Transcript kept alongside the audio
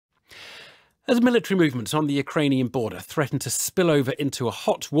As military movements on the Ukrainian border threaten to spill over into a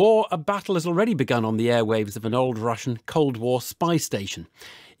hot war, a battle has already begun on the airwaves of an old Russian Cold War spy station.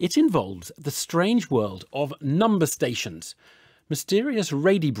 It involves the strange world of number stations, mysterious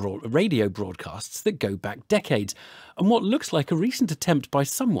radio broadcasts that go back decades, and what looks like a recent attempt by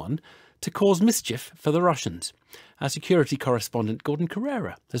someone to cause mischief for the Russians. Our security correspondent Gordon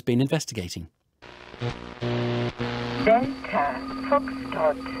Carrera has been investigating. Delta,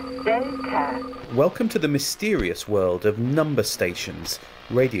 Foxtrot, Delta. Welcome to the mysterious world of number stations,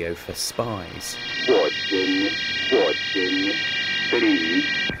 radio for spies. 14, 3.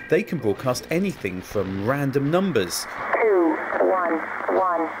 They can broadcast anything from random numbers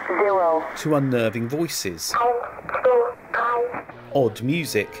 2110 to unnerving voices, odd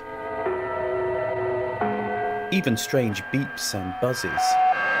music, even strange beeps and buzzes.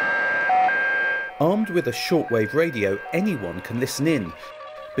 Armed with a shortwave radio, anyone can listen in,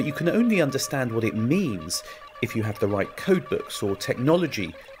 but you can only understand what it means if you have the right codebooks or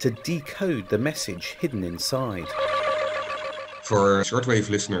technology to decode the message hidden inside. For shortwave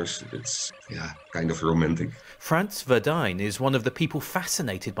listeners, it's kind of romantic. Frans Verdijn is one of the people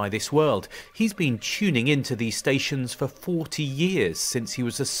fascinated by this world. He's been tuning into these stations for 40 years, since he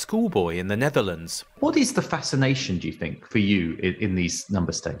was a schoolboy in the Netherlands. What is the fascination, do you think, for you in these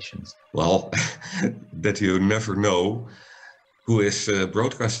number stations? Well, that you never know who is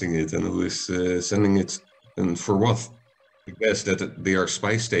broadcasting it and who is sending it and for what. I guess that they are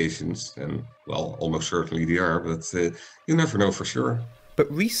spy stations, and, well, almost certainly they are, but you never know for sure. But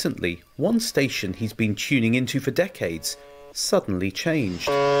recently, one station he's been tuning into for decades suddenly changed.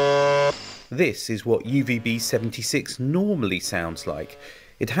 This is what UVB 76 normally sounds like.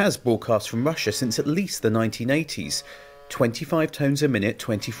 It has broadcast from Russia since at least the 1980s, 25 tones a minute,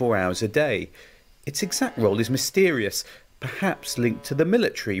 24 hours a day. Its exact role is mysterious, perhaps linked to the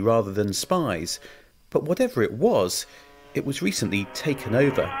military rather than spies. But whatever it was recently taken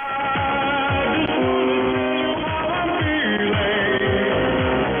over.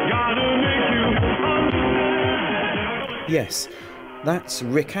 Yes, that's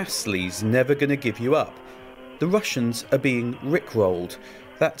Rick Astley's Never Gonna Give You Up. The Russians are being rickrolled.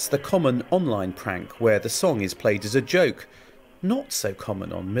 That's the common online prank where the song is played as a joke. Not so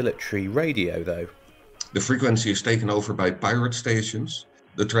common on military radio, though. The frequency is taken over by pirate stations.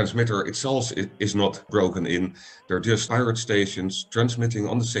 The transmitter itself is not broken in. They're just pirate stations transmitting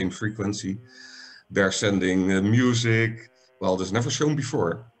on the same frequency. They're sending music. Well, that's never shown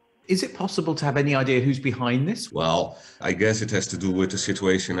before. Is it possible to have any idea who's behind this? Well, I guess it has to do with the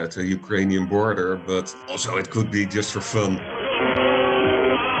situation at the Ukrainian border, but also it could be just for fun.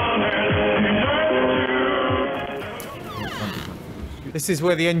 This is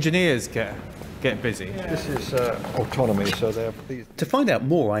where the engineers get busy. This is autonomy, so they're pleased. To find out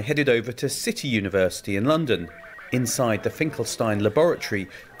more, I headed over to City University in London. Inside the Finkelstein laboratory,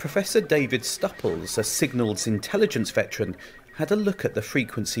 Professor David Stupples, a signals intelligence veteran, had a look at the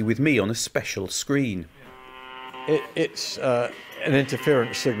frequency with me on a special screen. It's an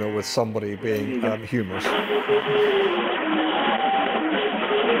interference signal with somebody being humorous.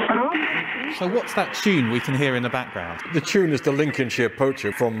 So what's that tune we can hear in the background? The tune is the Lincolnshire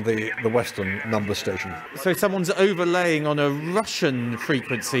Poacher from the Western number station. So someone's overlaying on a Russian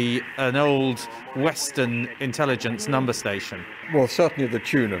frequency an old Western intelligence number station. Well, certainly the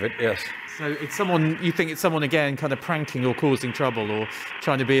tune of it, yes. So it's someone, you think it's someone again kind of pranking or causing trouble or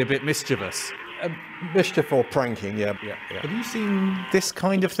trying to be a bit mischievous? Mischief or pranking, yeah. Have you seen this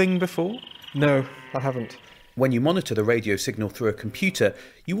kind of thing before? No, I haven't. When you monitor the radio signal through a computer,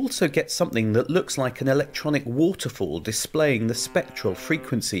 you also get something that looks like an electronic waterfall displaying the spectral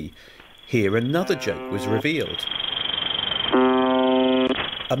frequency. Here another joke was revealed.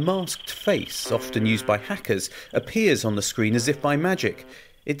 A masked face, often used by hackers, appears on the screen as if by magic.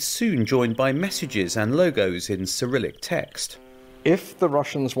 It's soon joined by messages and logos in Cyrillic text. If the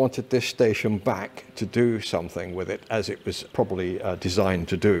Russians wanted this station back to do something with it, as it was probably designed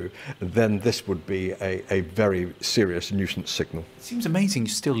to do, then this would be a very serious nuisance signal. It seems amazing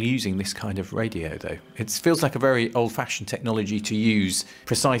you're still using this kind of radio, though. It feels like a very old-fashioned technology to use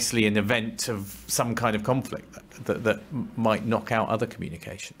precisely in the event of some kind of conflict that might knock out other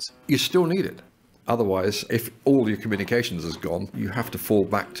communications. You still need it. Otherwise, if all your communications is gone, you have to fall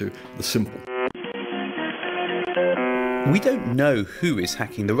back to the simple. We don't know who is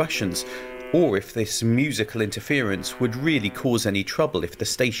hacking the Russians, or if this musical interference would really cause any trouble if the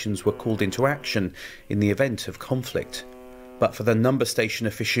stations were called into action in the event of conflict. But for the number station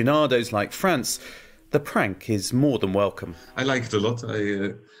aficionados like Frans, the prank is more than welcome. I like it a lot.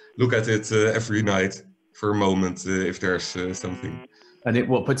 I look at it every night for a moment if there's something. And it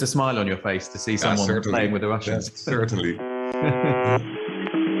puts a smile on your face to see someone certainly. playing with the Russians. Yeah, certainly.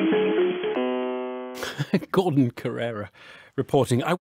 Gordon Carrera reporting.